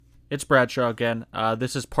It's Bradshaw again.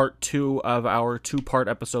 This is part 2 of our 2-part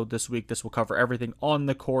episode this week. This will cover everything on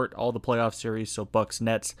the court, all the playoff series, so Bucks,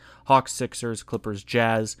 Nets, Hawks, Sixers, Clippers,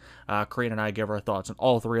 Jazz. Kareem and I give our thoughts on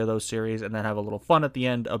all 3 of those series, and then have a little fun at the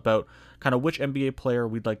end about kind of which NBA player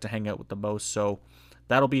we'd like to hang out with the most. So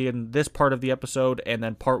that'll be in this part of the episode, and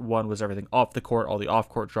then part 1 was everything off the court, all the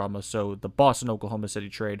off-court drama, so the Boston-Oklahoma City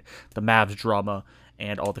trade, the Mavs drama,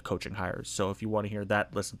 and all the coaching hires. So if you want to hear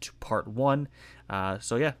that, listen to part 1.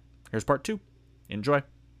 Here's part 2. Enjoy.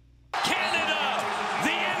 Canada, the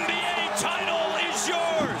NBA title is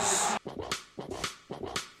yours.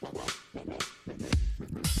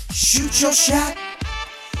 Shoot your shot.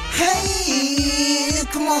 Hey,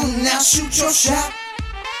 come on now, shoot your shot.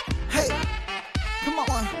 Hey, come on,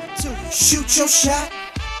 1, 2, shoot your shot.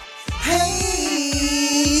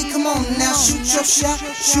 Hey, come on now, shoot your shot.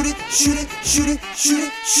 Shoot it, shoot it, shoot it, shoot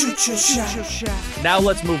it, shoot your shot. Now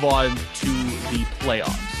let's move on to the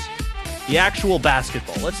playoffs. The actual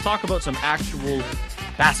basketball. Let's talk about some actual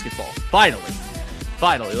basketball.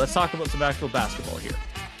 Finally, let's talk about some actual basketball here.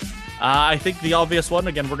 I think the obvious one,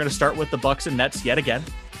 again, we're going to start with the Bucks and Nets yet again,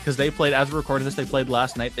 because they played, as we're recording this, they played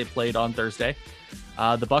last night. They played on Thursday.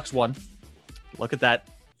 The Bucks won. Look at that.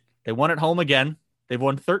 They won at home again. They've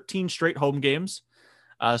won 13 straight home games.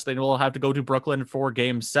 So they will have to go to Brooklyn for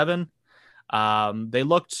game 7. They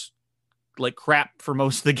looked like crap for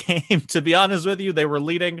most of the game, to be honest with you. They were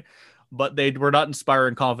leading, but they were not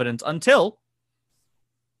inspiring confidence until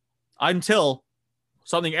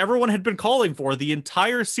something everyone had been calling for the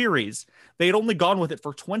entire series. They had only gone with it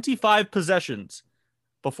for 25 possessions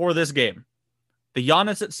before this game. The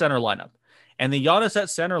Giannis at center lineup. And the Giannis at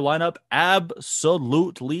center lineup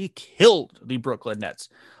absolutely killed the Brooklyn Nets.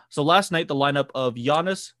 So last night, the lineup of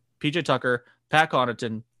Giannis, PJ Tucker, Pat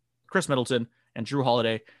Connaughton, Chris Middleton, and Drew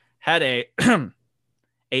Holiday had a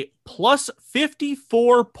a plus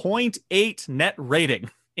 54.8 net rating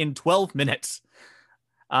in 12 minutes.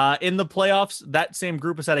 In the playoffs, that same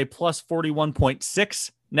group is at a plus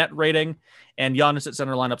 41.6 net rating, and Giannis at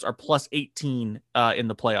center lineups are plus 18 in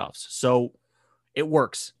the playoffs. So it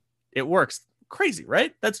works. It works. Crazy,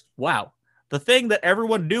 right? That's wow. The thing that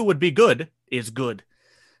everyone knew would be good is good.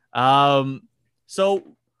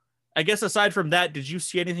 So I guess aside from that, did you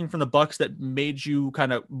see anything from the Bucks that made you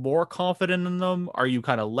kind of more confident in them? Are you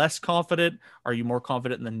kind of less confident? Are you more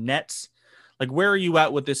confident in the Nets? Like, where are you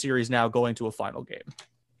at with this series now going to a final game?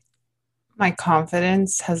 My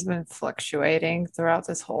confidence has been fluctuating throughout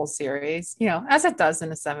this whole series, as it does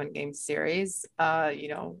in a 7-game series.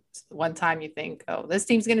 One time you think, oh, this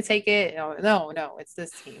team's going to take it. Oh, no, it's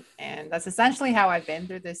this team. And that's essentially how I've been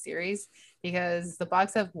through this series, because the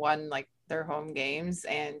Bucks have won like their home games,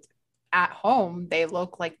 and at home, they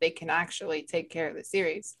look like they can actually take care of the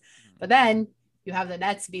series. But then you have the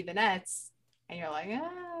Nets be the Nets, and you're like,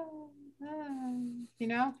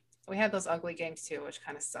 we had those ugly games too, which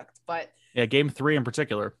kind of sucked. But yeah, game 3 in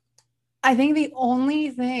particular. I think the only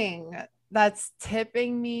thing that's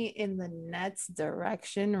tipping me in the Nets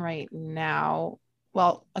direction right now,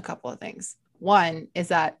 well, a couple of things. One is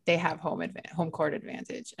that they have home court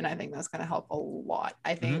advantage, and I think that's going to help a lot.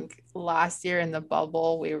 I think last year in the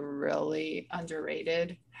bubble, we really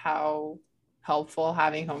underrated how helpful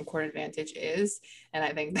having home court advantage is, and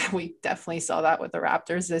I think that we definitely saw that with the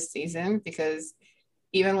Raptors this season, because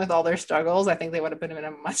even with all their struggles, I think they would have been in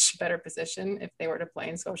a much better position if they were to play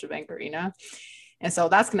in Scotiabank Arena. And so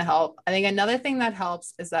that's going to help. I think another thing that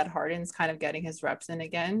helps is that Harden's kind of getting his reps in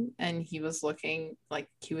again, and he was looking like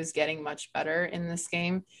he was getting much better in this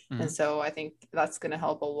game. And so I think that's going to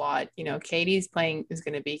help a lot. KD's playing is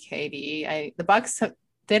going to be KD. The Bucks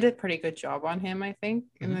did a pretty good job on him, I think,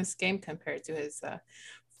 in this game compared to his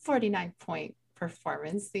 49-point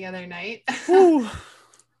performance the other night.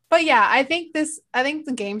 But yeah, I think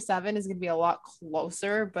the game 7 is going to be a lot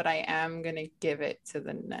closer, but I am going to give it to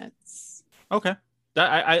the Nets. Okay.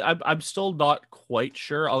 I'm still not quite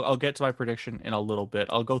sure. I'll get to my prediction in a little bit.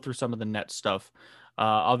 I'll go through some of the net stuff.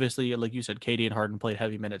 Obviously, like you said, KD and Harden played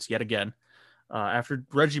heavy minutes yet again. After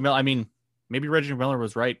Reggie Miller, maybe Reggie Miller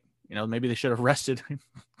was right. Maybe they should have rested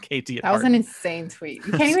KD. That was an insane tweet.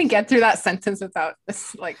 You can't even get through that sentence without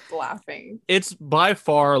laughing. It's by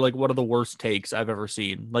far one of the worst takes I've ever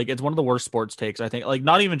seen. It's one of the worst sports takes, I think.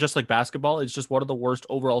 Not even just basketball. It's just one of the worst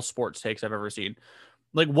overall sports takes I've ever seen.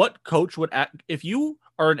 What coach would if you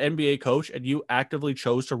are an NBA coach and you actively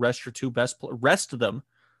chose to rest your 2 best rest them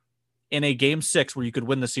in a game 6 where you could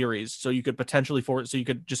win the series, so you could potentially so you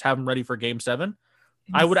could just have them ready for game 7?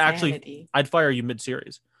 Insanity. I'd fire you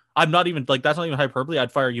mid-series. I'm not even that's not even hyperbole.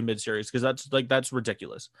 I'd fire you mid-series, because that's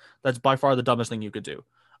ridiculous. That's by far the dumbest thing you could do.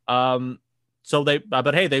 So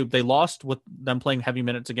but hey, they lost with them playing heavy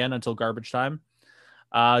minutes again until garbage time.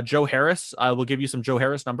 Joe Harris, I will give you some Joe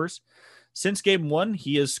Harris numbers. Since game 1,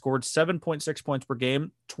 he has scored 7.6 points per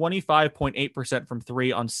game, 25.8% from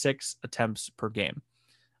 3 on 6 attempts per game.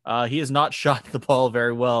 He has not shot the ball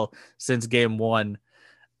very well since game 1.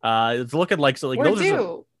 It's looking like so. Like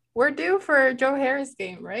We're due for a Joe Harris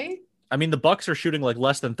game, right? I mean, the Bucks are shooting like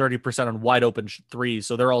less than 30% on wide open threes,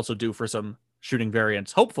 so they're also due for some shooting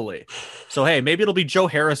variance, hopefully. So hey, maybe it'll be Joe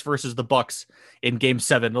Harris versus the Bucks in game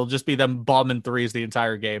 7. It'll just be them bombing threes the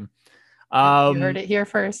entire game. You heard it here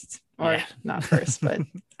first, or not first, but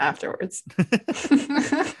afterwards.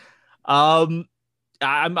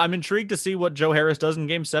 I'm intrigued to see what Joe Harris does in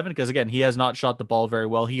game 7, because again, he has not shot the ball very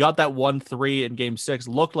well. He got that 1-3 in game 6,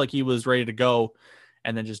 looked like he was ready to go,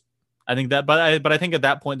 and then just I think at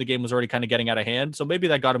that point the game was already kind of getting out of hand, so maybe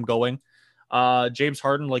that got him going. James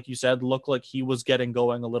Harden, like you said, looked like he was getting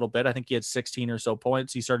going a little bit. I think he had 16 or so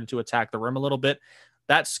points. He started to attack the ring a little bit.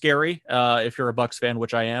 That's scary if you're a Bucks fan,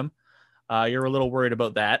 which I am. You're a little worried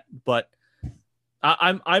about that, but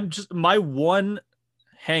I'm just, my one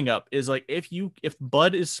hang up is like, if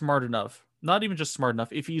Bud is smart enough, not even just smart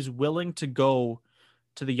enough, if he's willing to go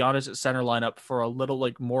to the Giannis at center lineup for a little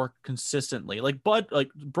like more consistently, like Bud,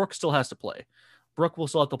 like Brook still has to play. Brook will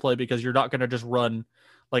still have to play because you're not going to just run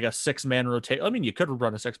like a 6-man rotation. I mean, you could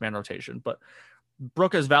run a 6-man rotation, but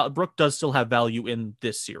Brook does still have value in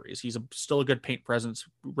this series. He's still a good paint presence,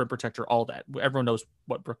 rim protector, all that. Everyone knows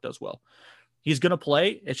what Brook does well. He's going to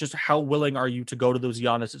play. It's just how willing are you to go to those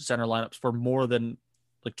Giannis at center lineups for more than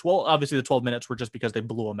like 12? Obviously, the 12 minutes were just because they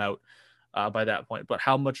blew him out by that point. But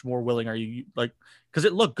how much more willing are you? Like, because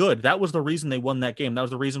it looked good. That was the reason they won that game. That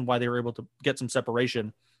was the reason why they were able to get some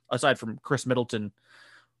separation. Aside from Chris Middleton,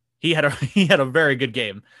 he had a very good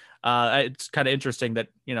game. It's kind of interesting that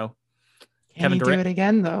Kevin Durant do it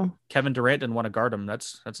again though. Kevin Durant didn't want to guard him.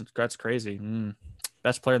 That's crazy.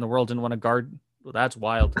 Best player in the world didn't want to guard. Well, that's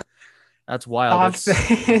wild. That's wild.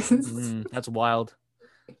 That's wild.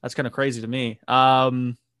 That's kind of crazy to me. I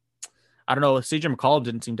don't know. CJ McCollum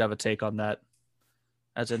didn't seem to have a take on that.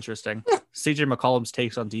 That's interesting. CJ McCollum's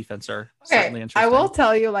takes on defense are certainly interesting. I will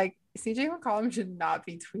tell you, like, CJ McCollum should not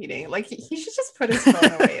be tweeting. Like, he should just put his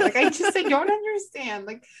phone away. Like, I don't understand.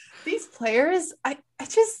 Like, these players,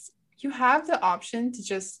 you have the option to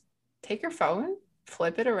just take your phone,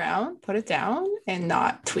 flip it around, put it down, and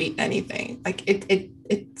not tweet anything. Like,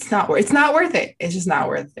 it's not worth it. It's just not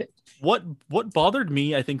worth it. What bothered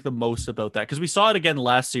me, I think, the most about that, because we saw it again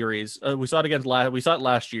last series. We saw it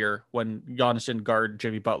last year when Giannis didn't guard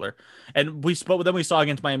Jimmy Butler, and we saw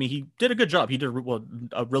against Miami. He did a good job. He did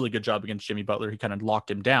a really good job against Jimmy Butler. He kind of locked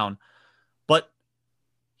him down, but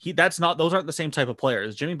those aren't the same type of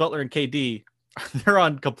players. Jimmy Butler and KD, they're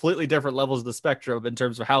on completely different levels of the spectrum in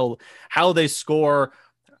terms of how they score,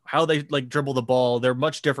 how they like dribble the ball. They're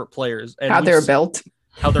much different players, and how they're built.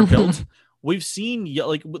 We've seen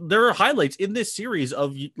like there are highlights in this series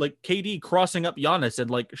of like KD crossing up Giannis and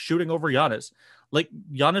like shooting over Giannis. Like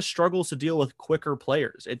Giannis struggles to deal with quicker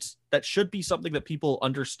players. That should be something that people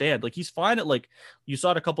understand. Like he's fine at, like, you saw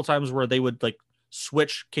it a couple times where they would like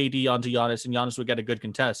switch KD onto Giannis and Giannis would get a good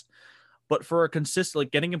contest. But for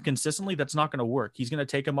getting him consistently, that's not going to work. He's going to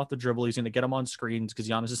take him off the dribble. He's going to get him on screens because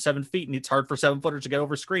Giannis is 7 feet and it's hard for 7-footers to get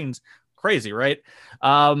over screens. Crazy, right?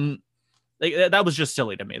 That was just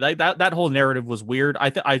silly to me. That whole narrative was weird.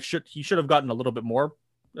 He should have gotten a little bit more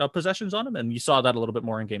possessions on him, and you saw that a little bit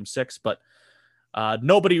more in Game 6. But I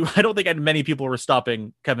don't think many people were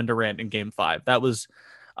stopping Kevin Durant in Game 5. That was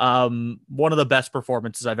one of the best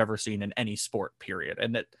performances I've ever seen in any sport, period.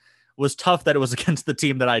 And it was tough that it was against the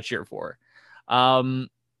team that I cheer for.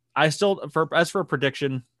 As for a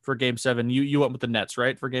prediction for Game 7, you went with the Nets,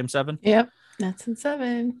 right, for Game 7? Yep, Nets in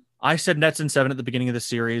 7. I said Nets in 7 at the beginning of the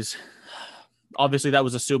series. Obviously, that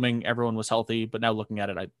was assuming everyone was healthy, but now looking at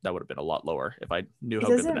it, that would have been a lot lower if I knew how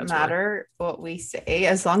good the Nets were. It doesn't matter what we say.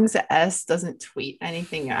 As long as the S doesn't tweet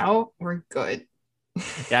anything out, we're good.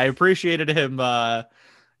 Yeah, I appreciated him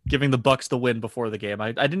giving the Bucks the win before the game.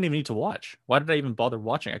 I didn't even need to watch. Why did I even bother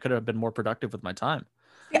watching? I could have been more productive with my time.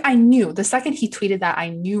 Yeah, I knew. The second he tweeted that,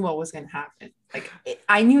 I knew what was going to happen.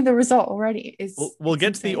 I knew the result already. We'll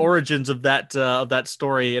get to the origins of that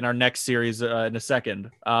story in our next series in a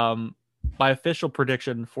second. My official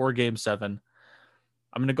prediction for Game 7,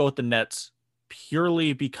 I'm going to go with the Nets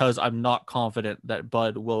purely because I'm not confident that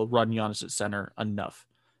Bud will run Giannis at center enough.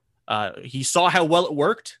 He saw how well it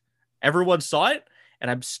worked. Everyone saw it, and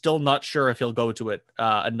I'm still not sure if he'll go to it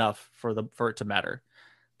enough for it to matter.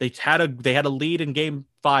 They had a lead in Game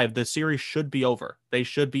 5. The series should be over. They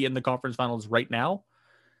should be in the conference finals right now.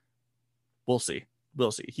 We'll see.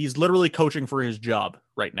 we'll see. He's literally coaching for his job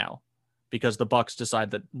right now because the Bucks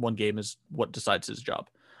decide that one game is what decides his job.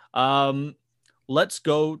 Let's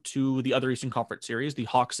go to the other Eastern Conference series, the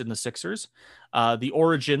Hawks and the Sixers. The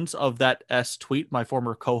origins of that S tweet, my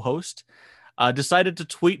former co-host, decided to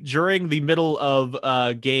tweet during the middle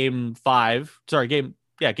of game five,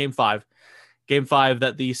 that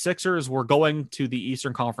the Sixers were going to the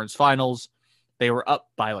Eastern Conference Finals. They were up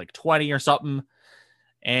by like 20 or something,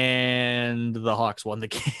 and the Hawks won the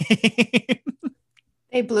game.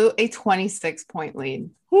 They blew a 26-point lead.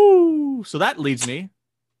 Woo! So that leads me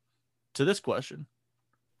to this question.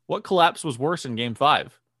 What collapse was worse in game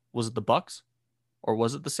 5? Was it the Bucks or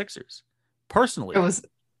was it the Sixers? Personally, It was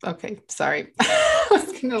okay. Sorry. I was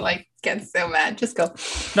going to get so mad. Just go.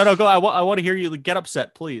 No, go. I want to hear you get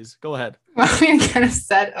upset, please. Go ahead. I'm kind of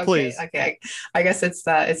upset. Okay. Please. Okay. I guess it's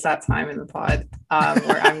that time in the pod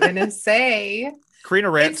where I'm going to say Karina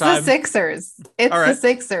rant it's time. the Sixers. It's All right. the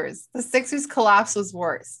Sixers. The Sixers collapse was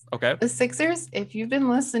worse. Okay. The Sixers, if you've been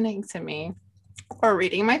listening to me or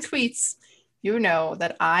reading my tweets, you know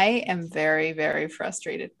that I am very, very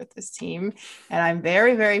frustrated with this team. And I'm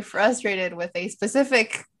very, very frustrated with a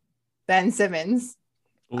specific Ben Simmons.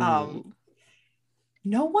 Ooh.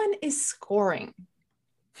 No one is scoring.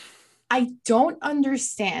 I don't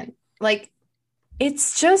understand.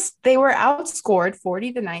 It's just they were outscored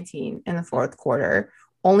 40-19 in the fourth quarter.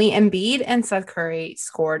 Only Embiid and Seth Curry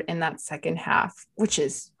scored in that second half, which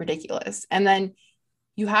is ridiculous. And then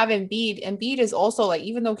you have Embiid. Embiid is also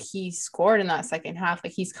even though he scored in that second half,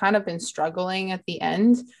 he's kind of been struggling at the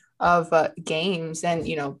end of games. And,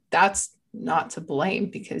 that's not to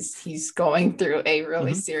blame because he's going through a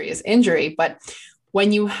really serious injury. But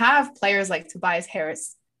when you have players like Tobias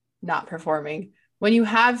Harris not performing, when you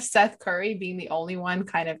have Seth Curry being the only one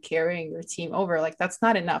kind of carrying your team over, that's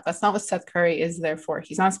not enough. That's not what Seth Curry is there for.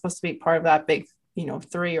 He's not supposed to be part of that big,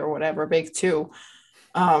 3 or whatever, big 2.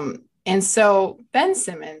 And so Ben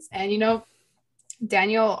Simmons and,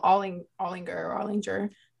 Daniel Ollinger,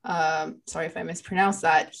 sorry if I mispronounced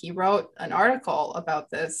that. He wrote an article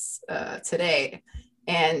about this today.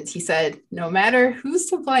 And he said, no matter who's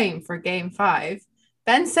to blame for game 5,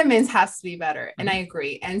 Ben Simmons has to be better. And I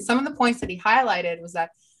agree. And some of the points that he highlighted was that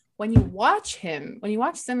when you watch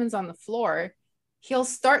Simmons on the floor, he'll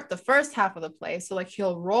start the first half of the play. So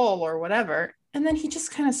he'll roll or whatever. And then he just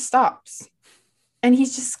kind of stops. And he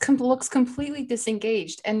just looks completely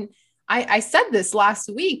disengaged. And I said this last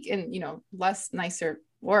week in, less nicer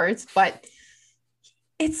words, but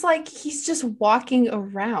it's he's just walking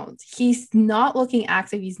around. He's not looking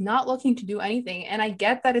active. He's not looking to do anything. And I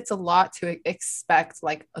get that it's a lot to expect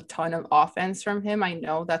a ton of offense from him. I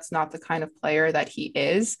know that's not the kind of player that he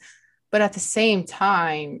is, but at the same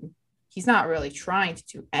time, he's not really trying to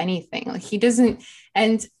do anything. He doesn't.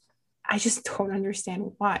 And I just don't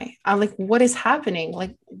understand why. What is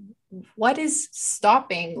happening? What is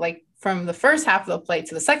stopping from the first half of the play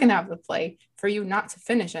to the second half of the play for you not to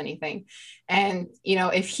finish anything? And,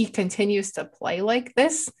 if he continues to play like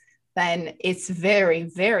this, then it's very,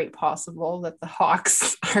 very possible that the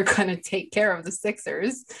Hawks are going to take care of the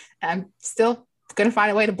Sixers. I'm still going to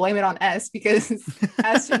find a way to blame it on S because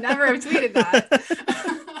S should never have tweeted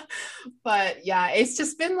that. But yeah, it's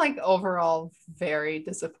just been overall very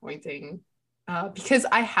disappointing because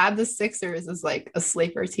I had the Sixers as a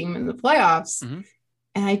sleeper team in the playoffs.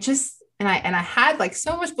 And I had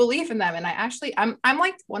so much belief in them. And I'm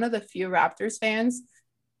one of the few Raptors fans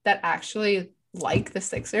that actually like the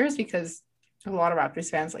Sixers because a lot of Raptors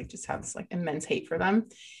fans just have this immense hate for them.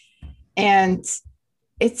 And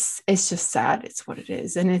it's just sad. It's what it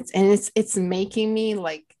is. And it's making me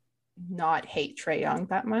not hate Trae Young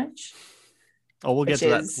that much. Oh, we'll get to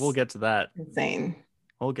that. We'll get to that. Insane.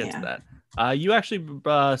 We'll get to that. You actually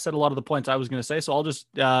said a lot of the points I was going to say, so I'll just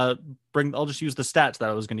use the stats that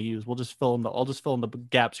I was going to use. I'll just fill in the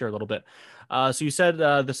gaps here a little bit. So you said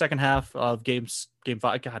the second half of game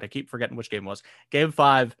 5. God, I keep forgetting which game it was. Game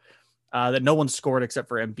 5 that no one scored except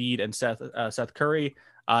for Embiid and Seth Curry.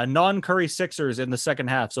 Non-Curry Sixers in the second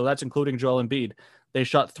half, so that's including Joel Embiid. They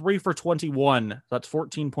shot 3 for 21. That's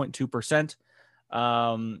 14.2%.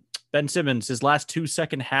 Ben Simmons, his last 2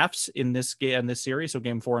 second halves in this series, so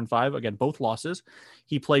game 4 and 5, again, both losses.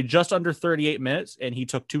 He played just under 38 minutes and he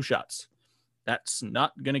took 2 shots. That's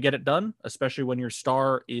not going to get it done, especially when your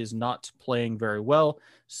star is not playing very well.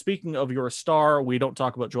 Speaking of your star, we don't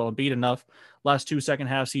talk about Joel Embiid enough. Last 2 second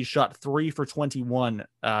halves, he shot 3 for 21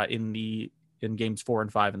 in games 4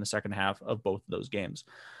 and 5 in the second half of both of those games.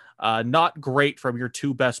 Not great from your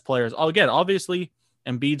 2 best players. Again, obviously,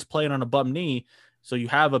 Embiid's playing on a bum knee, so you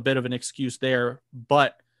have a bit of an excuse there,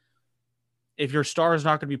 but if your star is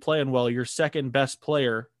not going to be playing well, your second best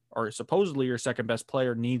player, or supposedly your second best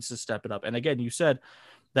player, needs to step it up. And again, you said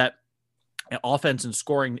that offense and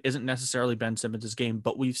scoring isn't necessarily Ben Simmons' game,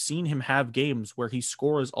 but we've seen him have games where he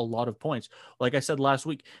scores a lot of points. Like I said last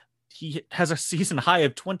week, he has a season high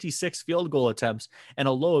of 26 field goal attempts and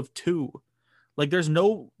a low of 2. Like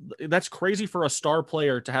that's crazy for a star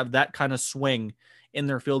player to have that kind of swing in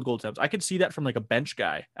their field goal attempts. I could see that from like a bench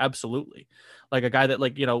guy. Absolutely. Like a guy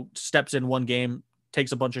that steps in one game,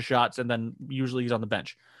 takes a bunch of shots, and then usually he's on the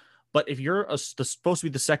bench. But if you're supposed to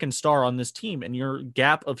be the second star on this team and your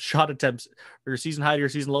gap of shot attempts for your season high to your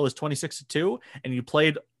season low is 26-2, and you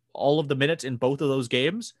played all of the minutes in both of those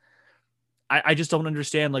games, I just don't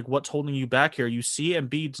understand what's holding you back here. You see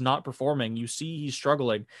Embiid's not performing. You see he's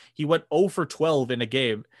struggling. He went 0 for 12 in a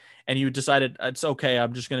game, and you decided it's okay.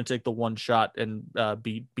 I'm just going to take the one shot and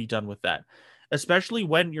be done with that. Especially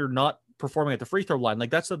when you're not performing at the free throw line.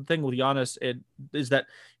 That's the thing with Giannis, is that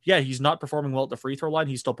he's not performing well at the free throw line.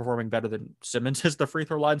 He's still performing better than Simmons is the free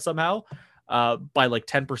throw line somehow, by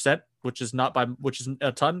 10%, which is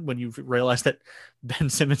a ton when you realize that Ben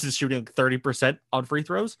Simmons is shooting 30% on free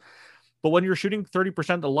throws. But when you're shooting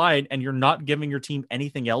 30% of the line and you're not giving your team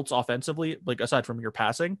anything else offensively, aside from your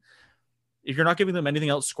passing, if you're not giving them anything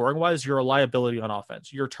else scoring wise, you're a liability on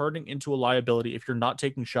offense. You're turning into a liability if you're not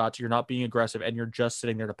taking shots, you're not being aggressive, and you're just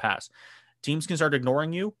sitting there to pass. Teams can start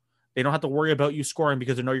ignoring you. They don't have to worry about you scoring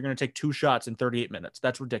because they know you're going to take 2 shots in 38 minutes.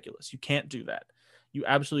 That's ridiculous. You can't do that. You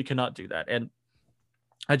absolutely cannot do that. And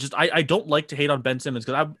I don't like to hate on Ben Simmons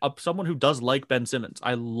because I'm someone who does like Ben Simmons.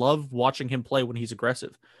 I love watching him play when he's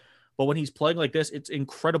aggressive. But when he's playing like this, it's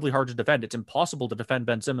incredibly hard to defend. It's impossible to defend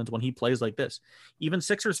Ben Simmons when he plays like this. Even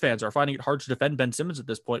Sixers fans are finding it hard to defend Ben Simmons at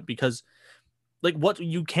this point because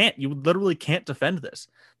you literally can't defend this.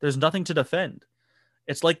 There's nothing to defend.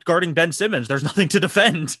 It's like guarding Ben Simmons. There's nothing to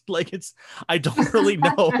defend. I don't really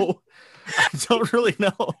know. I don't really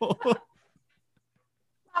know.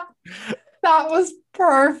 That was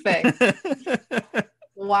perfect.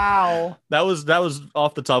 Wow. That was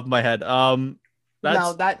off the top of my head.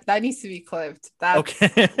 That needs to be clipped. That's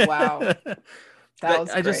okay. Wow. That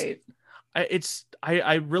was great.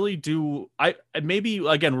 I really do. Maybe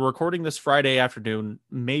again, we're recording this Friday afternoon.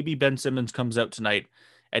 Maybe Ben Simmons comes out tonight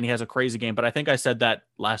and he has a crazy game, but I think I said that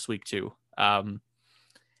last week too.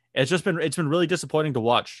 It's been really disappointing to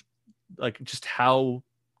watch, just how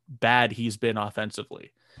bad he's been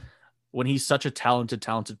offensively when he's such a talented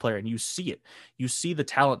player, and you see it. You see the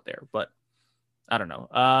talent there, but I don't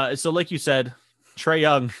know. So like you said, Trae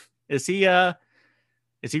Young, is he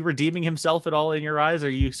redeeming himself at all in your eyes? Are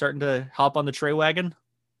you starting to hop on the Trae wagon?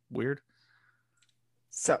 Weird.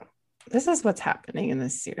 So this is what's happening in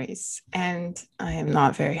this series, and I am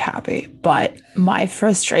not very happy, but my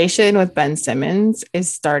frustration with Ben Simmons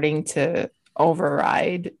is starting to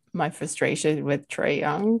override my frustration with Trae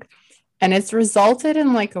Young. And it's resulted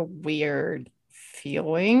in a weird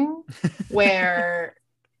feeling where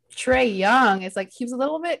Trae Young is he was a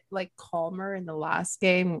little bit calmer in the last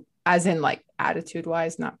game, as in attitude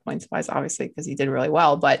wise, not points wise, obviously, because he did really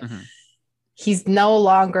well, but he's no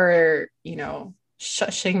longer,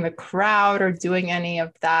 shushing the crowd or doing any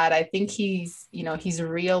of that. I think he's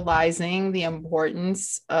realizing the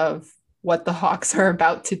importance of what the Hawks are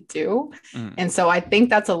about to do. And so I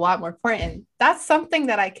think that's a lot more important. And that's something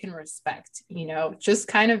that I can respect, just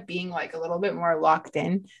kind of being a little bit more locked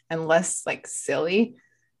in and less silly.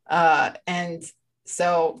 And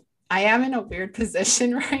so I am in a weird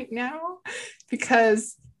position right now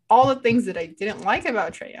because all the things that I didn't like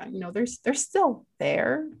about Trae Young, they're still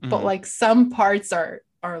there, but some parts are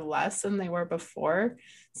less than they were before.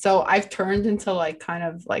 So I've turned into kind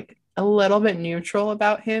of a little bit neutral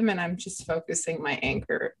about him, and I'm just focusing my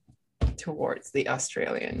anger towards the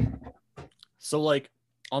Australian. So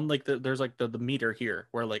on there's the meter here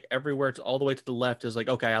where everywhere it's all the way to the left is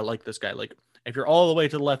okay, I like this guy. If you're all the way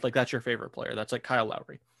to the left, that's your favorite player. That's Kyle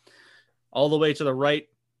Lowry. All the way to the right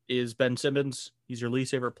is Ben Simmons. He's your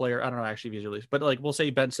least favorite player. I don't know actually if he's your least, but we'll say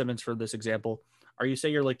Ben Simmons for this example. Are you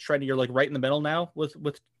saying you're you're right in the middle now with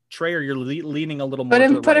Trae, or you're leaning a little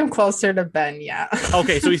more? Put him closer to Ben. Yeah.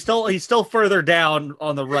 Okay, so he's still further down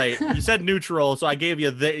on the right. You said neutral, so I gave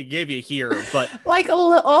you here, but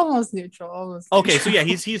almost neutral. Okay, so yeah,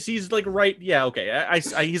 he's right. Yeah, okay.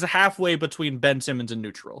 He's halfway between Ben Simmons and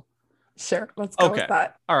neutral. Sure, let's go with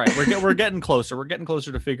that. All right, we're getting closer. We're getting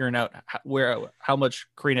closer to figuring out how much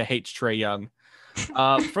Karina hates Trae Young.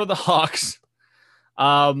 For the Hawks,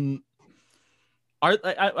 I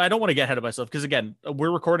don't want to get ahead of myself because again,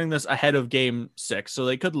 we're recording this ahead of Game 6, so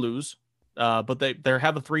they could lose. But they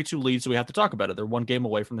have a 3-2 lead, so we have to talk about it. They're one game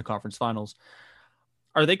away from the conference finals.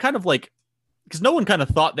 Are they kind of because no one kind of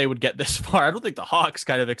thought they would get this far. I don't think the Hawks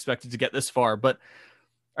kind of expected to get this far, but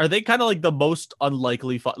are they kind of like the most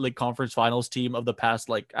unlikely like conference finals team of the past,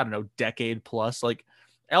 like, I don't know, decade plus? Like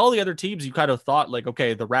all the other teams you kind of thought like,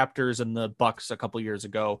 okay, the Raptors and the Bucks a couple years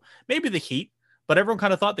ago, maybe the Heat, but everyone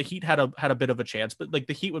kind of thought the Heat had a bit of a chance, but like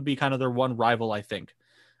the Heat would be kind of their one rival, I think,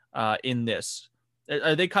 in this.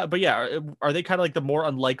 Are they kind? But yeah, are they kind of like the more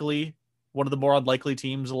unlikely, one of the more unlikely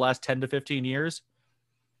teams the last 10 to 15 years?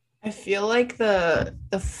 I feel like the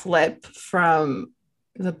flip from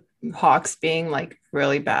the Hawks being like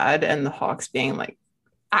really bad and the Hawks being like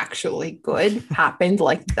actually good happened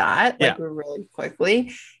like that, like really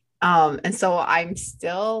quickly. And so I'm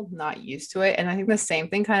still not used to it. And I think the same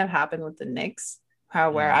thing kind of happened with the Knicks,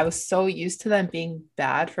 where I was so used to them being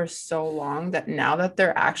bad for so long that now that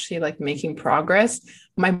they're actually like making progress,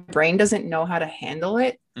 my brain doesn't know how to handle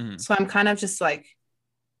it. So I'm kind of just like,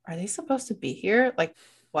 are they supposed to be here? Like,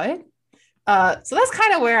 what? So that's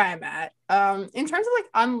kind of where I'm at. In terms of like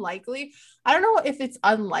unlikely, I don't know if it's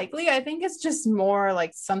unlikely. I think it's just more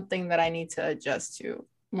like something that I need to adjust to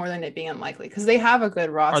more than it being unlikely because they have a good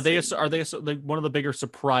roster. Are they like one of the bigger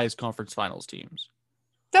surprise conference finals teams?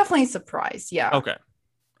 Definitely surprised. Yeah. Okay.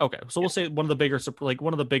 So we'll say one of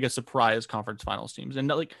the biggest surprise conference finals teams. And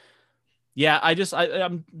like, yeah,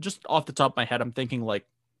 I'm just off the top of my head, I'm thinking like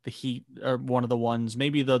the Heat are one of the ones,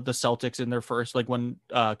 maybe the Celtics in their first, like when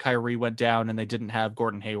Kyrie went down and they didn't have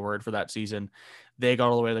Gordon Hayward for that season, they got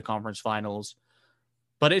all the way to the conference finals.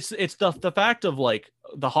 But it's the fact of like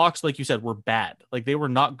the Hawks, like you said, were bad. Like they were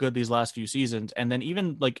not good these last few seasons. And then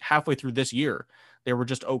even like halfway through this year, they were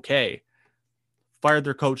just okay. Fired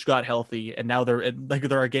their coach, got healthy, and now they're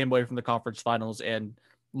a game away from the conference finals and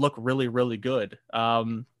look really, really good.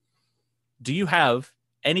 Do you have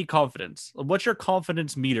any confidence? What's your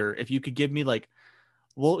confidence meter? If you could give me like,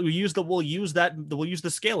 we'll use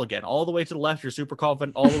the scale again, all the way to the left, you're super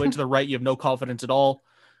confident, all the way to the right, you have no confidence at all.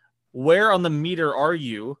 Where on the meter are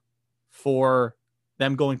you for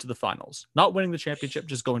them going to the finals? Not winning the championship,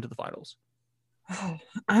 just going to the finals.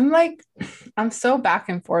 I'm so back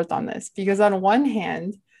and forth on this because on one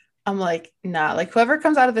hand, I'm like, nah, like whoever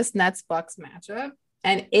comes out of this Nets Bucks matchup,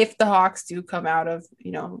 and if the Hawks do come out of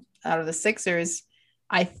the Sixers,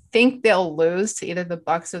 I think they'll lose to either the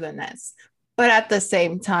Bucks or the Nets. But at the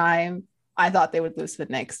same time, I thought they would lose to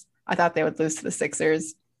the Knicks. I thought they would lose to the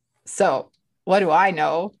Sixers. So what do I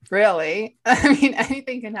know? Really? I mean,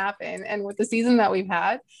 anything can happen. And with the season that we've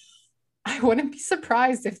had, I wouldn't be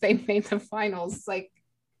surprised if they made the finals. Like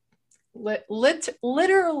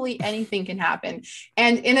literally anything can happen.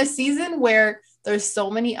 And in a season where there's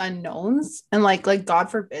so many unknowns and like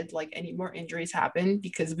God forbid, like any more injuries happen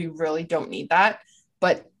because we really don't need that.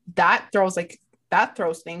 But that throws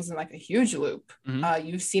things in like a huge loop.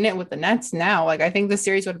 You've seen it with the Nets now. Like I think the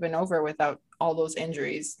series would have been over without all those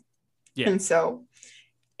injuries. Yeah. And so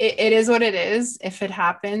it is what it is. If it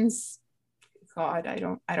happens, God, I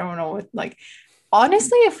don't know what, like,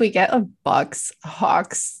 honestly, if we get a Bucks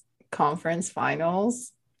Hawks conference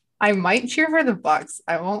finals, I might cheer for the Bucks.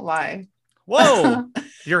 I won't lie. Whoa.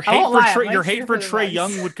 Your hate for Trae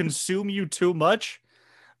Young would consume you too much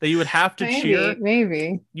that you would have to cheer.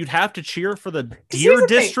 Maybe. You'd have to cheer for the Deer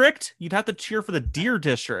District. You'd have to cheer for the Deer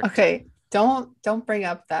District. Okay. Don't bring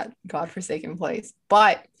up that godforsaken place.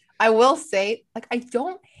 But I will say, like, I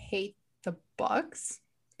don't hate the Bucks.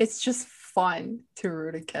 It's just fun to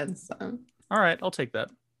root against them. All right, I'll take that.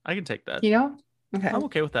 I can take that. You know? Okay. I'm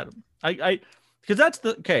okay with that. Because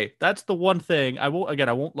that's the one thing I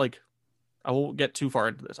won't get too far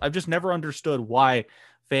into this. I've just never understood why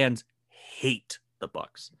fans hate the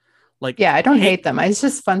Bucks. Like, yeah, I don't hate them. It's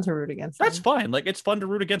just fun to root against them. That's fine. Like, it's fun to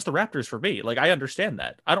root against the Raptors for me. Like, I understand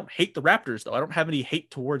that. I don't hate the Raptors though. I don't have any hate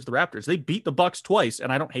towards the Raptors. They beat the Bucks twice,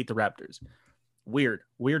 and I don't hate the Raptors. Weird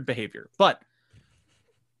behavior. But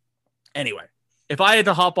anyway, if I had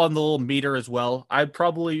to hop on the little meter as well, I'd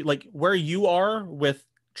probably, like, where you are with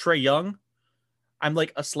Trae Young, I'm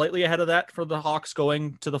like a slightly ahead of that for the Hawks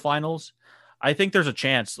going to the finals. I think there's a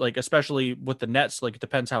chance, like, especially with the Nets, like, it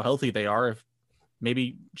depends how healthy they are. If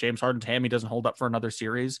maybe James Harden's hammy doesn't hold up for another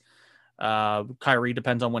series. Kyrie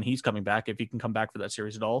depends on when he's coming back, if he can come back for that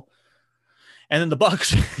series at all. And then the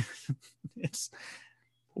Bucks, it's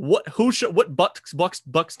what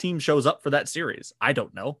Bucks team shows up for that series. I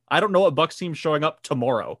don't know. I don't know what Bucks team showing up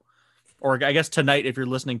tomorrow, or I guess tonight if you're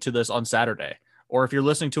listening to this on Saturday, or if you're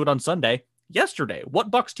listening to it on Sunday. Yesterday,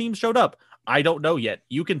 what Bucks team showed up? I don't know yet.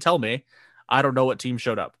 You can tell me. I don't know what team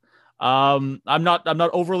showed up. I'm not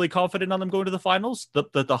overly confident on them going to the finals.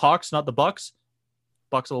 The Hawks, not the Bucks.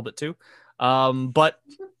 Bucks a little bit too. But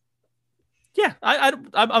Yeah,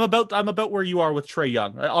 I'm about where you are with Trae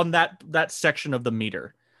Young on that section of the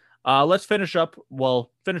meter. Let's finish up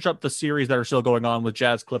the series that are still going on with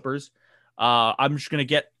Jazz Clippers. I'm just gonna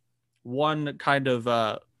get one kind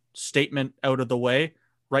of statement out of the way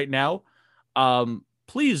right now.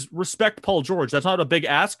 Please respect Paul George. That's not a big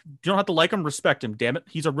ask. You don't have to like him, respect him. Damn it,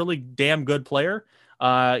 he's a really damn good player.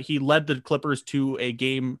 He led the Clippers to a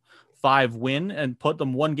Game 5 win and put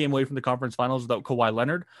them one game away from the conference finals without Kawhi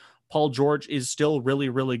Leonard. Paul George is still really,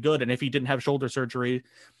 really good. And if he didn't have shoulder surgery,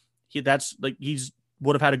 he's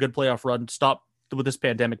would have had a good playoff run. Stop with this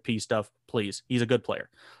pandemic P stuff, please. He's a good player.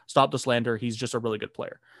 Stop the slander. He's just a really good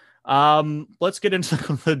player. Let's get into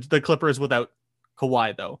the Clippers without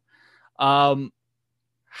Kawhi, though.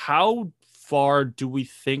 How far do we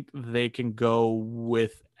think they can go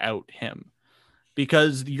without him?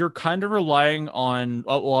 Because you're kind of relying on,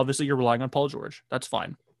 well, obviously you're relying on Paul George. That's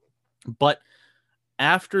fine. But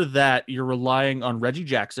after that, you're relying on Reggie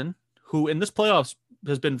Jackson, who in this playoffs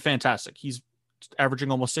has been fantastic. He's averaging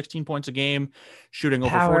almost 16 points a game, shooting over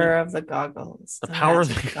 40. Power of the goggles. The power of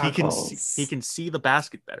he can see the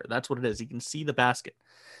basket better. That's what it is. He can see the basket.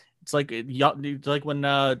 It's like when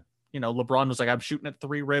LeBron was like, I'm shooting at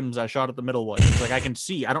 3 rims. I shot at the middle one. It's like, I can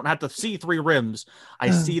see. I don't have to see 3 rims. I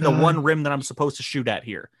see the one rim that I'm supposed to shoot at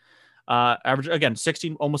here. Average again,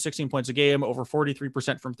 almost 16 points a game, over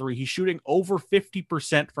 43% from 3. He's shooting over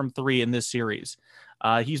 50% from 3 in this series.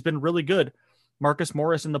 He's been really good. Marcus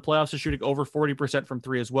Morris in the playoffs is shooting over 40% from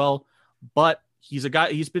 3 as well. But he's a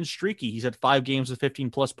guy, he's been streaky. He's had 5 games with 15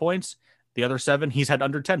 plus points. The other 7, he's had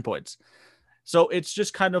under 10 points. So it's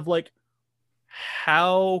just kind of like,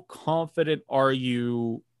 how confident are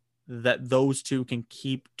you that those two can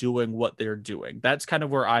keep doing what they're doing? That's kind of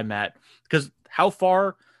where I'm at. Because how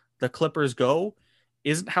far the Clippers go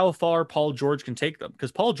isn't how far Paul George can take them.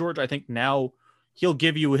 Because Paul George, I think now he'll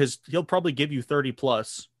probably give you 30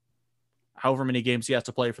 plus however many games he has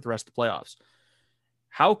to play for the rest of the playoffs.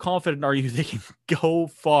 How confident are you they can go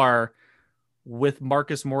far with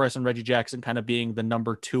Marcus Morris and Reggie Jackson kind of being the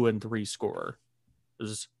number 2 and 3 scorer?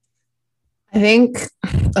 I think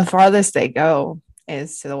the farthest they go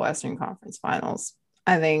is to the Western Conference Finals.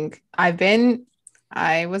 I think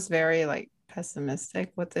I was very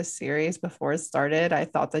pessimistic with this series before it started. I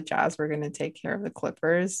thought the Jazz were going to take care of the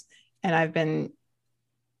Clippers, and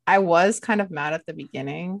I was kind of mad at the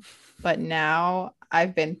beginning, but now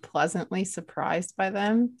I've been pleasantly surprised by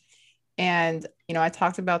them. And, I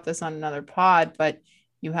talked about this on another pod, but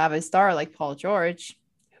you have a star like Paul George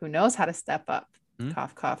who knows how to step up.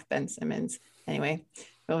 Cough, cough, Ben Simmons. Anyway,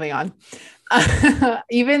 moving on.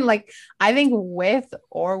 Even I think with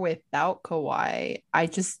or without Kawhi, I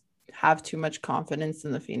just have too much confidence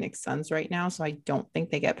in the Phoenix Suns right now. So I don't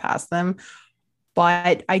think they get past them.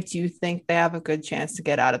 But I do think they have a good chance to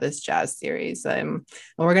get out of this Jazz series. And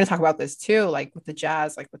we're going to talk about this too, with the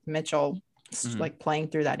Jazz, with Mitchell, playing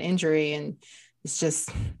through that injury. And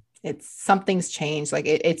something's changed.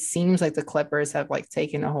 It seems like the Clippers have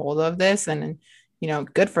taken a hold of this, and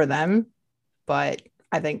good for them. But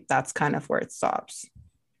I think that's kind of where it stops.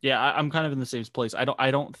 Yeah, I'm kind of in the same place.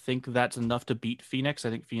 I don't think that's enough to beat Phoenix. I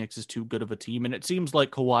think Phoenix is too good of a team. And it seems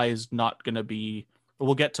like Kawhi is not going to be,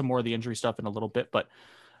 we'll get to more of the injury stuff in a little bit, but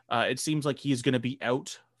it seems like he's going to be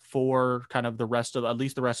out for kind of at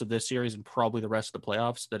least the rest of this series and probably the rest of the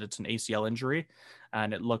playoffs, that it's an ACL injury.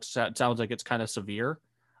 And it sounds like it's kind of severe.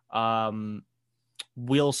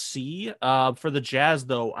 We'll see. For the Jazz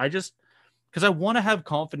though, because I want to have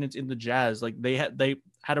confidence in the Jazz. They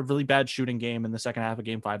had a really bad shooting game in the second half of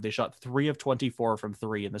Game 5. They shot 3 of 24 from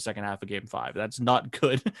 3 in the second half of Game 5. That's not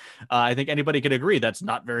good. I think anybody could agree that's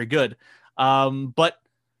not very good. But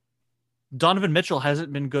Donovan Mitchell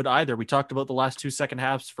hasn't been good either. We talked about the last 2 second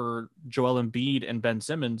halves for Joel Embiid and Ben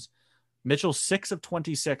Simmons. Mitchell 6 of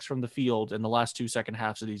 26 from the field in the last 2 second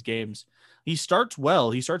halves of these games. He starts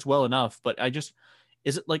well. He starts well enough, but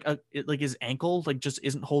is it his ankle just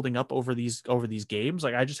isn't holding up over these games?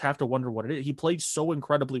 I just have to wonder what it is. He played so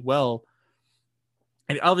incredibly well,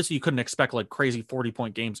 and obviously you couldn't expect crazy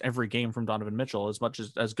 40-point games every game from Donovan Mitchell,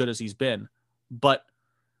 as good as he's been. But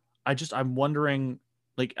I'm wondering,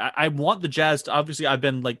 I want the Jazz to, obviously I've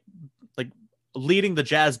been leading the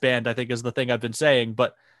Jazz band, I think is the thing I've been saying,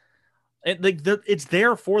 but it's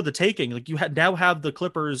there for the taking. You now have the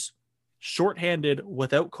Clippers shorthanded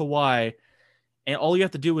without Kawhi. And all you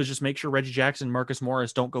have to do is just make sure Reggie Jackson and Marcus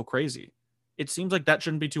Morris don't go crazy. It seems like that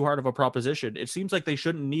shouldn't be too hard of a proposition. It seems like they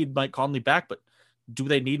shouldn't need Mike Conley back, but do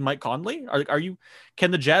they need Mike Conley?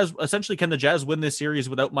 Can the Jazz win this series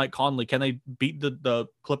without Mike Conley? Can they beat the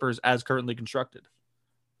Clippers as currently constructed?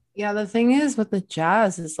 Yeah, the thing is with the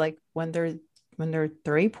Jazz is when their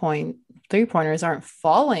 3-point 3-pointers aren't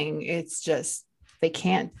falling. It's just they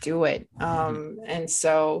can't do it. And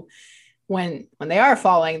so when they are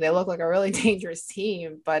falling, they look like a really dangerous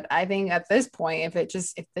team. But I think at this point,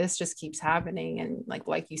 if this just keeps happening, and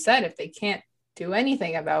like you said, if they can't do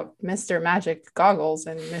anything about Mr. Magic Goggles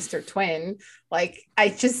and Mr. Twin,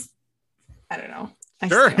 I don't know.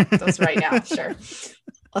 Sure. Those right now. Sure.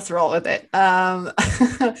 Let's roll with it.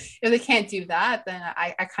 If they can't do that, then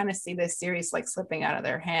I kind of see this series slipping out of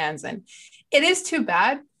their hands. And it is too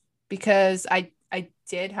bad because I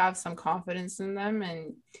did have some confidence in them.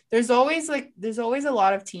 And there's always a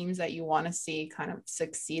lot of teams that you want to see kind of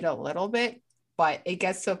succeed a little bit, but it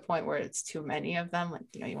gets to a point where it's too many of them.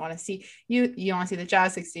 You want to see the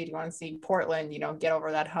Jazz succeed. You want to see Portland, get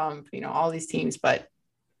over that hump, all these teams, but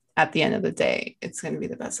at the end of the day, it's going to be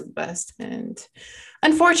the best of the best. And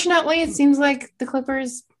unfortunately, it seems like the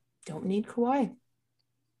Clippers don't need Kawhi.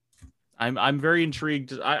 I'm very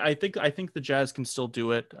intrigued. I think the Jazz can still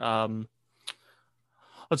do it.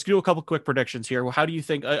 Let's do a couple quick predictions here. How do you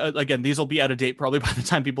think? Again, these will be out of date probably by the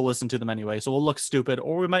time people listen to them anyway, so we'll look stupid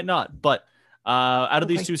or we might not. But out of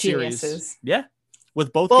these two geniuses. series,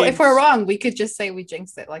 with both. Well, games, if we're wrong, we could just say we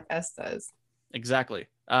jinxed it like S does. Exactly.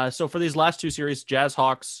 So for these last two series, Jazz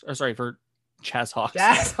Hawks. That's the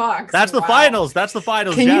finals. That's the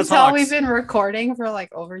finals. Can Jazz you tell Hawks. we've been recording for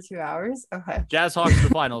over 2 hours? Okay. Jazz Hawks are the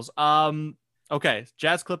finals. Okay.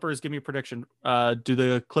 Jazz Clippers. Give me a prediction. Do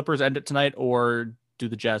the Clippers end it tonight, or do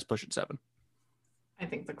the Jazz push it 7? I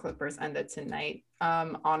think the Clippers end it tonight.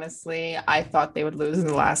 Honestly, I thought they would lose in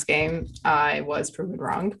the last game. I was proven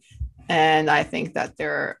wrong, and I think that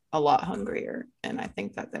they're a lot hungrier, and I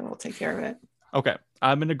think that they will take care of it. Okay,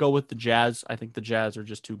 I'm gonna go with the Jazz. I think the Jazz are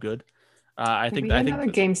just too good. I think another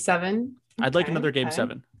game 7. I'd like another game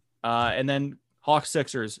 7. And then Hawks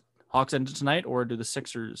Sixers. Hawks end it tonight, or do the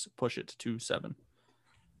Sixers push it to 7?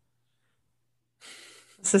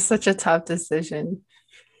 This is such a tough decision.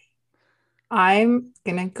 I'm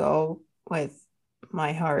gonna go with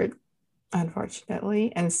my heart,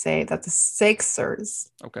 unfortunately, and say that the Sixers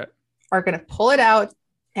are gonna pull it out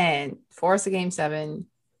and force a game 7.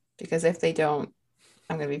 Because if they don't,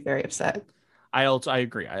 I'm going to be very upset. I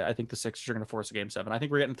agree. I think the Sixers are going to force a game 7. I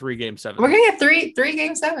think we're getting 3 game 7s. We're going to get three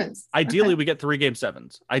game 7s. Ideally, we get 3 game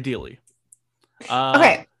 7s. Ideally.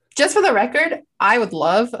 Okay. Just for the record, I would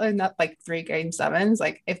love 3 game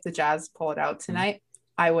 7s. If the Jazz pull it out tonight,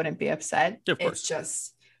 I wouldn't be upset. Of course. It's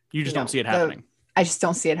just you just don't see it happening. I just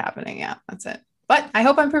don't see it happening. Yeah, that's it. But I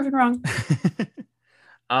hope I'm proven wrong.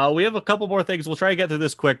 We have a couple more things. We'll try to get through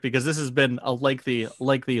this quick because this has been a lengthy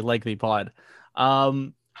pod.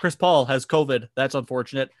 Chris Paul has COVID. That's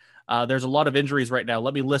unfortunate. There's a lot of injuries right now.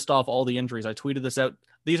 Let me list off all the injuries. I tweeted this out.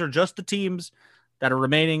 These are just the teams that are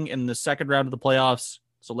remaining in the second round of the playoffs.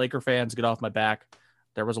 So Laker fans, get off my back.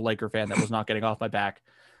 There was a Laker fan that was not getting off my back.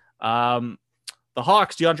 The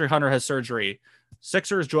Hawks, DeAndre Hunter has surgery.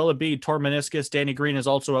 Sixers, Joel Embiid, tore meniscus. Danny Green is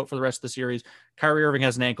also out for the rest of the series. Kyrie Irving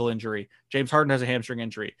has an ankle injury. James Harden has a hamstring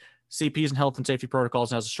injury. CP's in health and safety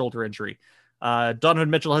protocols and has a shoulder injury.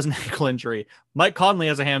 Donovan Mitchell has an ankle injury. Mike Conley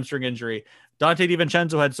has a hamstring injury. Dante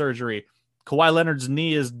DiVincenzo had surgery. Kawhi Leonard's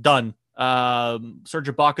knee is done. Serge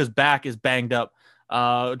Ibaka's back is banged up.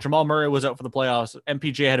 Jamal Murray was out for the playoffs.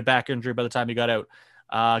 MPJ had a back injury by the time he got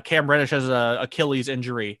out. Cam Reddish has a Achilles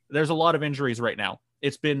injury. There's a lot of injuries right now.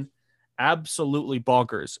 It's been absolutely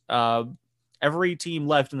bonkers. Every team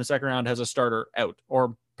left in the second round has a starter out,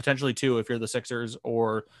 or potentially 2 if you're the Sixers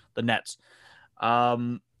or the Nets.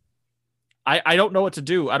 I don't know what to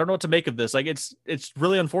do. I don't know what to make of this. It's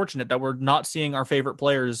really unfortunate that we're not seeing our favorite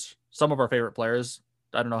players, some of our favorite players.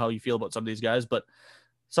 I don't know how you feel about some of these guys, but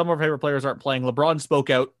some of our favorite players aren't playing. LeBron spoke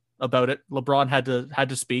out about it. LeBron had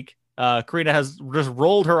to speak. Karina has just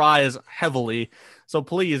rolled her eyes heavily. So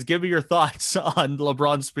please give me your thoughts on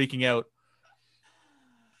LeBron speaking out.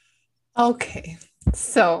 Okay.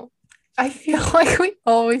 So I feel like we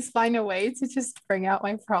always find a way to just bring out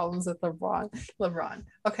my problems with LeBron.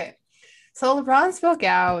 Okay. So LeBron spoke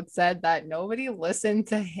out, said that nobody listened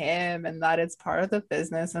to him and that it's part of the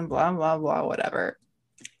business and blah, blah, blah, whatever.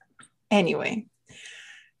 Anyway,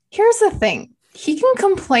 here's the thing. He can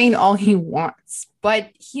complain all he wants, but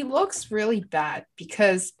he looks really bad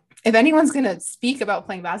because if anyone's going to speak about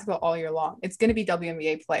playing basketball all year long, it's going to be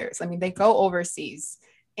WNBA players. I mean, they go overseas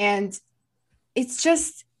and it's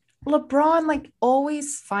just LeBron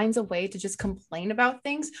always finds a way to just complain about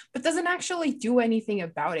things, but doesn't actually do anything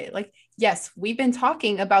about it. Yes, we've been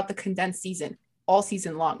talking about the condensed season all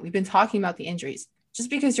season long. We've been talking about the injuries. Just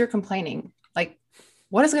because you're complaining,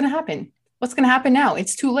 what is going to happen? What's going to happen now?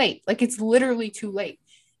 It's too late. It's literally too late.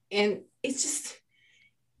 And it's just,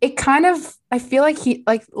 it kind of, I feel like he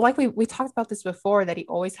like we talked about this before, that he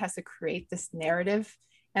always has to create this narrative.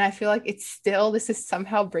 And I feel like it's still, this is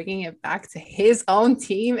somehow bringing it back to his own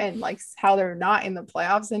team and like how they're not in the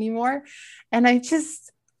playoffs anymore. And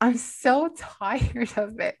I'm so tired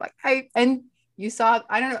of it. Like and you saw,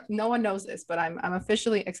 I don't know, no one knows this, but I'm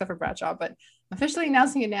officially, except for Bradshaw, but officially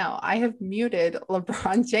announcing it now. I have muted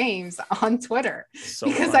LeBron James on Twitter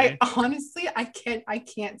because funny. I honestly, I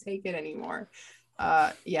can't take it anymore.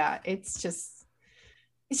 Yeah, it's just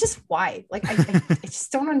why, like, I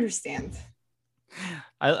just don't understand.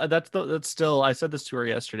 That's still, I said this to her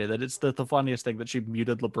yesterday, that it's the funniest thing that she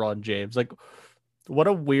muted LeBron James. Like, what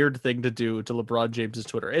a weird thing to do to LeBron James's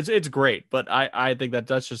Twitter. It's great, but I think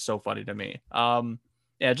that's just so funny to me. Yeah,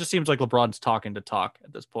 it just seems like LeBron's talking to talk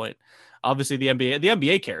at this point. Obviously, the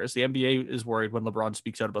NBA cares. The NBA is worried when LeBron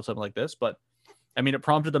speaks out about something like this, but I mean, it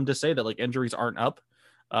prompted them to say that like injuries aren't up.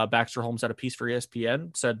 Baxter Holmes had a piece for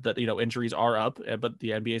ESPN, said that, you know, injuries are up, but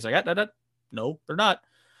the NBA is like, no, they're not.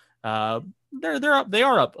 They're up. They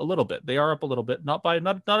are up a little bit. They are up a little bit, not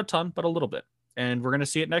a ton, but a little bit. And we're going to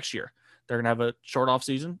see it next year. They're going to have a short off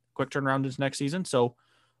season, quick turnaround into next season. So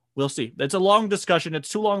we'll see. It's a long discussion. It's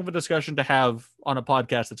too long of a discussion to have on a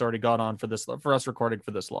podcast that's already gone on for us recording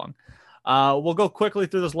for this long. We'll go quickly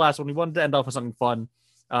through this last one. We wanted to end off with something fun.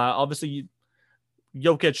 Obviously,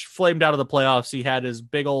 Jokic flamed out of the playoffs. He had his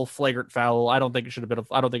big old flagrant foul. I don't think it should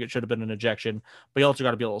have been an ejection, but you also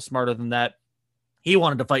got to be a little smarter than that. He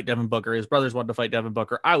wanted to fight Devin Booker. His brothers wanted to fight Devin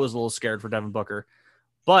Booker. I was a little scared for Devin Booker,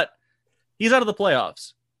 but he's out of the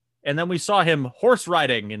playoffs. And then we saw him horse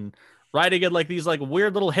riding in like these like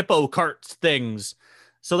weird little hippo carts things.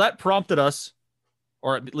 So that prompted us,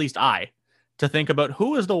 or at least I, to think about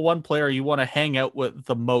who is the one player you want to hang out with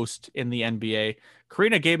the most in the NBA.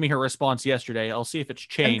 Karina gave me her response yesterday. I'll see if it's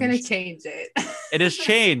changed. I'm going to change it. It has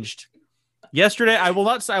changed. Yesterday, I will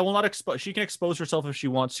not expose. She can expose herself if she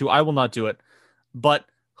wants to. I will not do it. But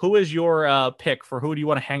who is your pick for who do you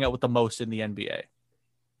want to hang out with the most in the NBA?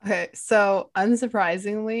 Okay, so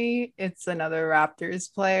unsurprisingly, it's another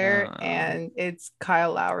Raptors player, and it's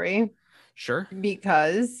Kyle Lowry. Sure.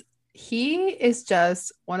 Because he is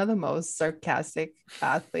just one of the most sarcastic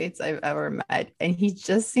athletes I've ever met. And he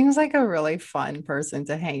just seems like a really fun person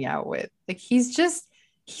to hang out with. Like, he's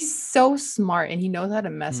so smart, and he knows how to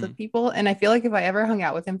mess with people. And I feel like if I ever hung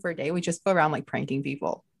out with him for a day, we'd just go around like pranking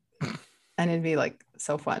people. And it'd be like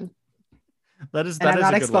so fun. I'm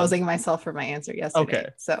not exposing myself for my answer yesterday. Okay,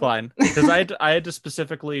 so fine. Because I had to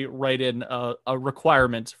specifically write in a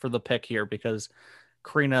requirement for the pick here because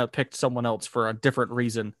Karina picked someone else for a different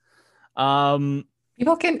reason.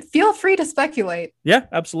 People can feel free to speculate. Yeah,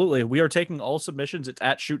 absolutely. We are taking all submissions. It's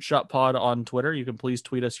at Shoot Shot Pod on Twitter. You can please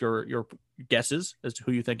tweet us your guesses as to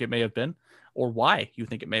who you think it may have been or why you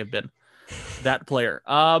think it may have been that player.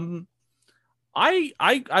 I'm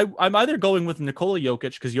either going with Nikola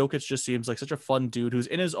Jokic because Jokic just seems like such a fun dude who's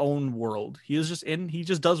in his own world. He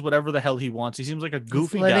just does whatever the hell he wants. He seems like a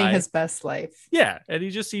goofy guy. Living his best life. Yeah, and he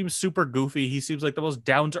just seems super goofy. He seems like the most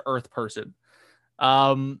down to earth person.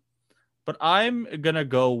 But I'm gonna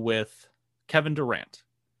go with Kevin Durant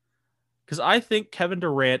because I think Kevin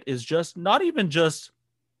Durant is just not even just.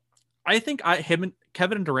 I think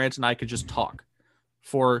Kevin Durant and I could just talk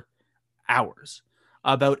for hours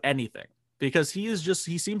about anything. Because he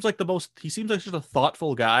seems like just a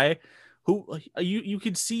thoughtful guy who you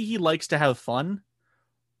can see he likes to have fun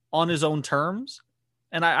on his own terms.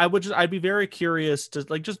 And I'd be very curious to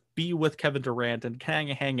like just be with Kevin Durant and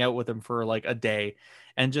hang out with him for like a day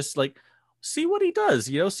and just like see what he does,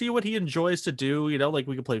 see what he enjoys to do, like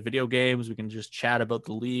we can play video games, we can just chat about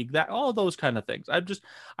the league, that all those kind of things.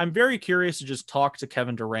 I'm very curious to just talk to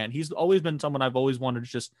Kevin Durant. He's always been someone I've always wanted to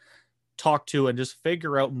just talk to and just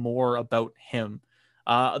figure out more about him.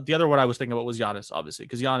 The other one I was thinking about was Giannis, obviously,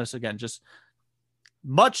 because Giannis, again, just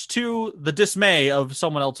much to the dismay of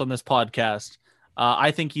someone else on this podcast,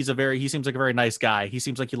 I think he seems like a very nice guy. He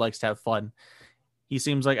seems like he likes to have fun. He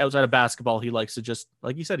seems like outside of basketball, he likes to just,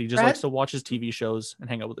 like you said, he just likes to watch his TV shows and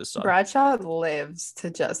hang out with his son. Bradshaw lives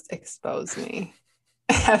to just expose me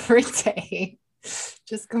every day.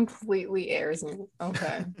 Just completely airs me.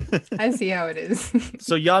 Okay. I see how it is.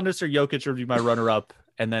 So Giannis or Jokic would be my runner-up,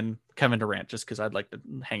 and then Kevin Durant, just because I'd like to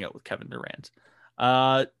hang out with Kevin Durant.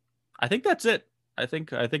 I think that's it. I think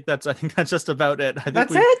that's just about it.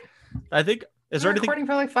 That's it? I think is there anything recording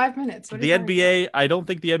for like 5 minutes? The NBA, I don't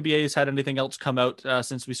think the NBA has had anything else come out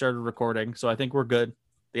since we started recording, so I think we're good.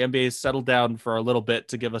 The NBA has settled down for a little bit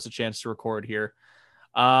to give us a chance to record here.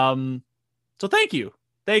 So thank you.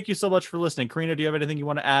 Thank you so much for listening. Karina, do you have anything you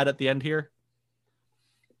want to add at the end here?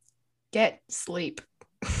 Get sleep.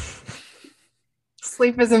 Sleep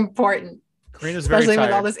Sleep is important, Karina's very especially tired,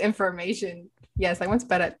 with all this information. Yes, I went to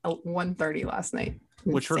bed at 1:30 last night.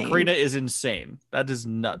 which for Insane. Karina is insane. That is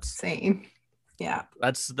nuts. Insane. Yeah.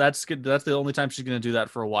 That's good. That's the only time she's gonna do that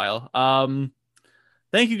for a while.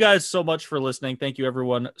 Thank you guys so much for listening. Thank you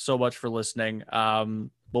everyone so much for listening.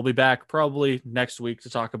 We'll be back probably next week to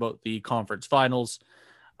talk about the conference finals.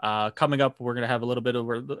 Coming up, we're gonna have a little bit of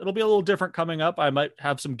it'll be a little different coming up. I might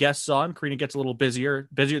have some guests on. Karina gets a little busier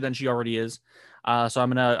than she already is. So I'm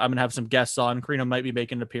gonna have some guests on. Karina might be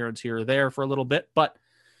making an appearance here or there for a little bit, but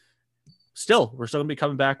still, we're still gonna be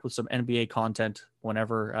coming back with some NBA content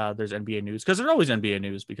whenever there's NBA news, because there's always NBA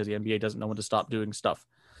news because the NBA doesn't know when to stop doing stuff.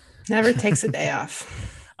 Never takes a day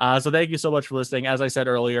off. So thank you so much for listening. As I said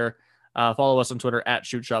earlier, follow us on Twitter at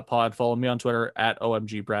ShootShotPod. Follow me on Twitter at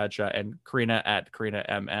OMG Bradshaw and Karina at Karina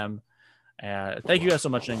MM. Thank you guys so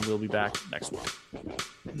much, and we'll be back next week.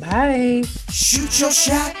 Bye. Shoot your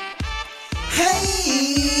shot.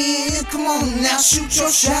 Hey, come on now, shoot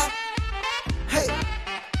your shot. Hey,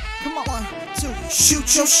 come on, 1, 2,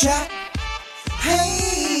 shoot your shot.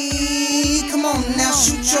 Hey, come on now,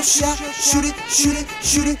 shoot your shot. Shoot it, shoot it,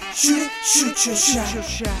 shoot it, shoot it, shoot your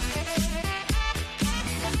shot.